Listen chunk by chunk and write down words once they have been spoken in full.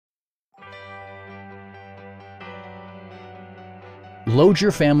Load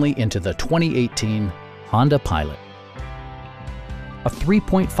your family into the 2018 Honda Pilot. A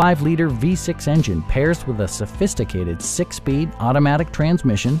 3.5-liter V6 engine pairs with a sophisticated 6-speed automatic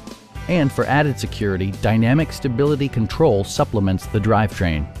transmission, and for added security, dynamic stability control supplements the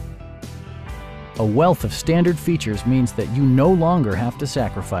drivetrain. A wealth of standard features means that you no longer have to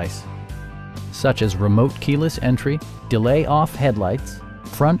sacrifice, such as remote keyless entry, delay-off headlights,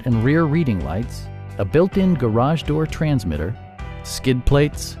 front and rear reading lights, a built-in garage door transmitter, skid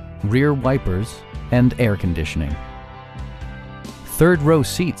plates, rear wipers, and air conditioning. Third-row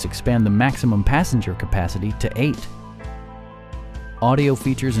seats expand the maximum passenger capacity to 8. Audio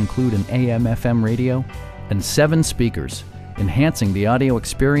features include an AM/FM radio and 7 speakers, enhancing the audio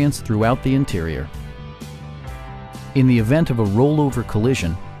experience throughout the interior. In the event of a rollover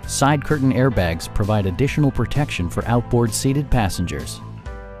collision, side curtain airbags provide additional protection for outboard seated passengers.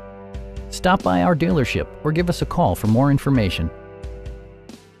 Stop by our dealership or give us a call for more information.